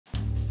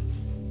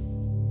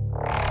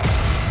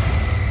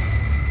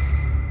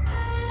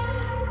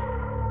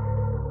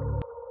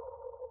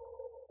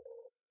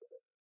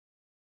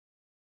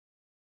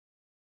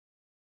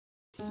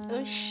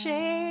Oh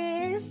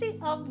shit, it's the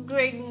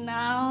upgrade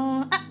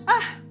now.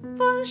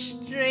 Phone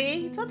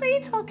straight. What are you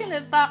talking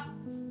about?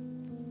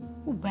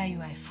 Who buy you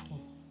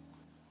iPhone?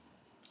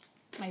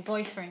 My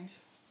boyfriend.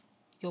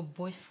 Your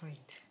boyfriend?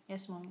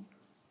 Yes, mommy.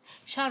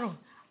 Sharon,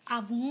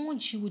 I've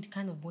warned you with the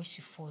kind of boys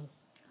you follow.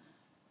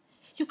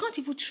 You can't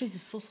even trace the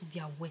source of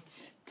their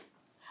wealth.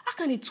 How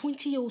can a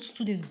 20-year-old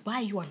student buy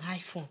you an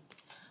iPhone?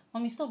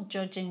 Mommy, stop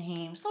judging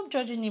him. Stop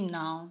judging him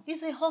now.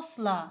 He's a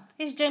hustler.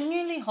 He's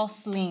genuinely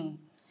hustling.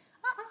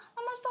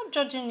 I must stop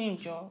judging him,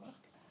 Joe.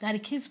 That he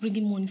keeps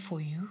bringing money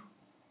for you?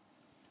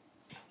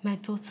 My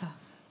daughter,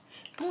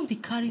 don't be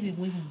carried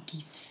away with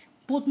gifts,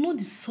 but know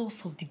the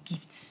source of the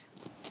gifts.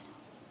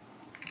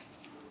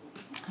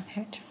 I've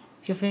heard you.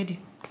 You've heard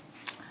him?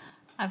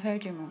 I've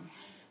heard you, Mommy.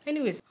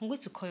 Anyways, I'm going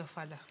to call your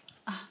father.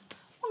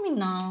 Mommy,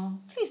 now.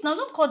 Please, now,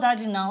 don't call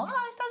Daddy now. It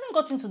hasn't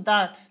got into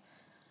that.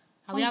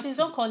 Mommy, please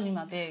don't call him,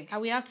 I beg.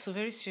 We have to.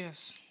 Very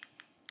serious.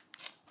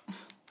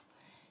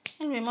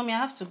 Anyway, Mommy, I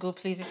have to go,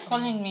 please. He's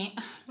calling me.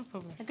 No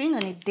problem. We're going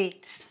on a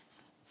date.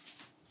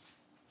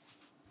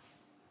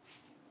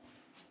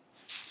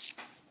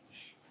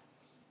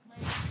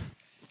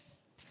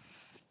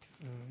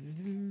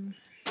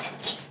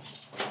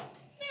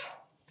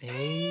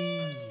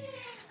 Hey.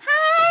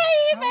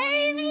 Hi,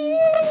 baby.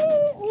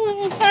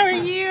 How are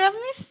you? I've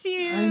missed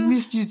you. I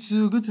missed you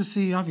too. Good to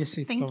see you. Have your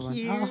seat. Thank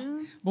you.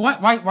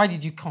 But why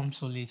did you come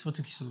so late? What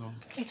took you so long?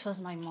 It was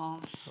my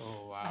mom.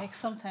 Oh, wow. Like,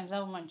 sometimes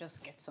that woman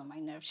just gets on my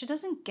nerves. She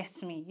doesn't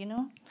get me, you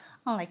know?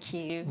 Unlike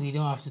you. We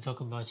don't have to talk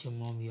about your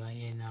mom. You are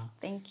here now.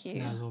 Thank you.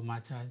 That's what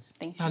matters.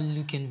 Thank You're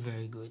looking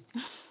very good.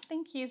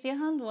 Thank you. It's your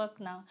handwork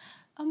now.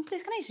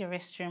 Please, can I use your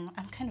restroom?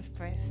 I'm kind of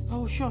pressed.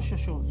 Oh, sure.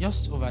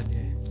 Just over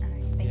there. All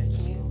right, thank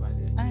Just you. over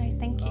there. All right,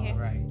 thank you. All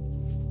right.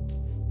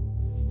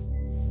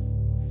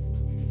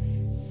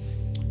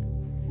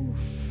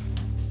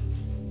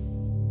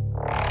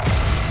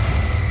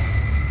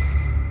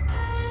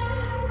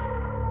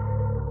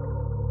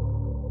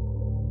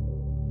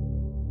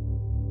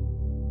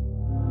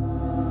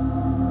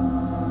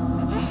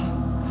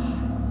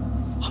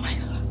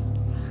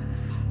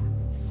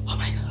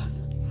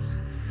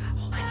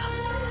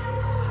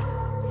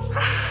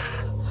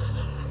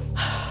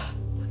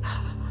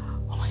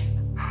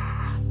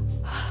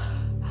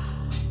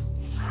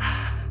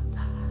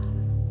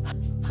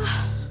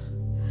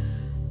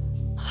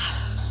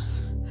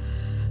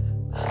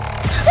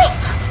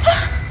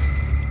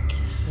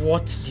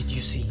 What did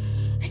you see?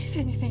 I didn't see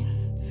anything.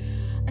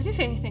 I didn't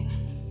see anything.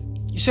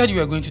 You said you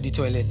were going to the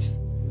toilet.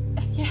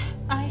 Yeah,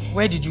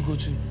 Where did you go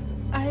to?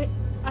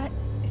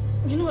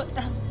 You know what?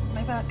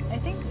 My bag. I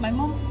think my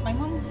mom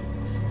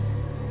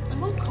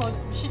called.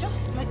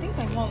 I think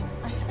my mom.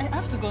 I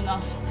have to go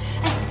now.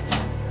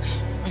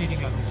 What do you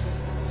think you're going to?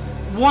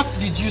 What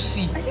did you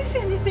see? I didn't see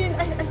anything.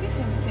 I didn't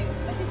see anything.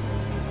 I didn't see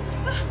anything.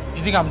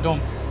 You think I'm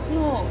dumb?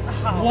 No.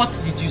 How? What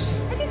did you see?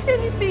 I didn't see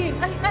anything.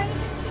 I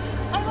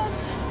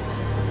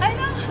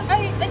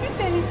didn't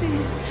see anything.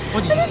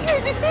 What did you see?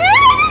 I didn't see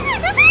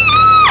anything.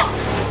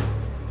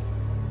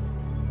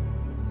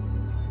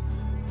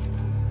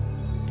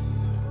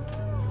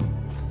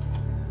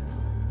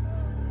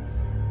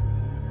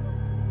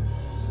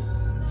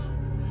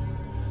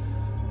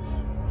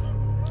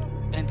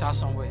 Enter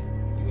somewhere.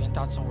 You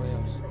entered somewhere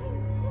else.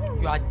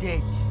 You are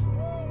dead.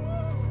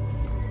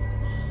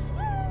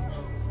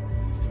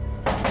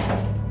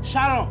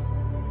 Sharon,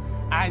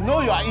 I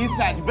know you are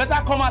inside. You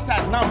better come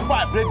outside now before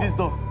I break this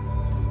door.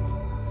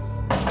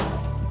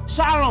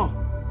 Sharon!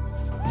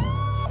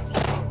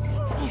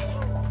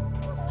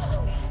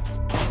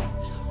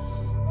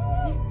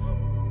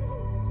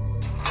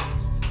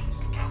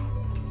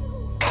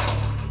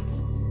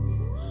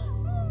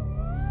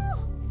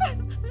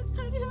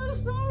 I'm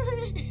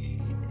sorry.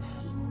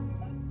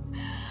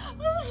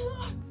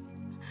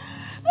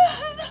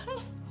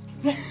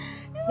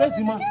 Where's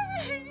the man?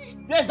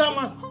 Where's that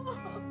man?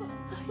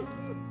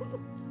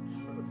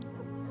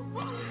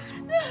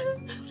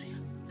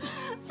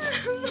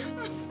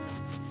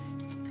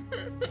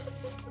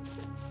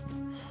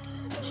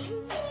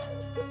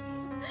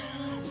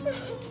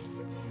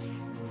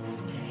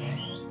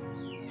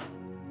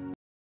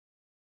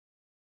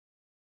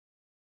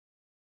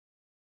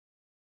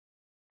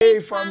 Hey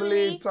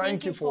family,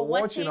 thank you for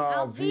watching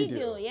our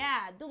video.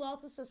 Yeah, do well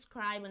to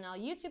subscribe on our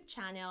YouTube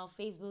channel,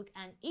 Facebook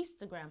and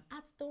Instagram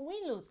at The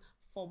Winlows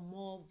for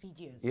more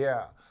videos.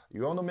 Yeah,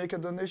 you want to make a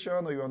donation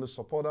or you want to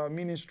support our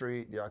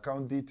ministry, the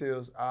account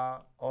details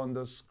are on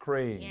the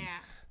screen. Yeah.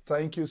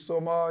 Thank you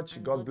so much.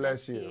 And God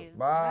bless you.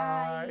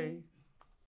 Bye.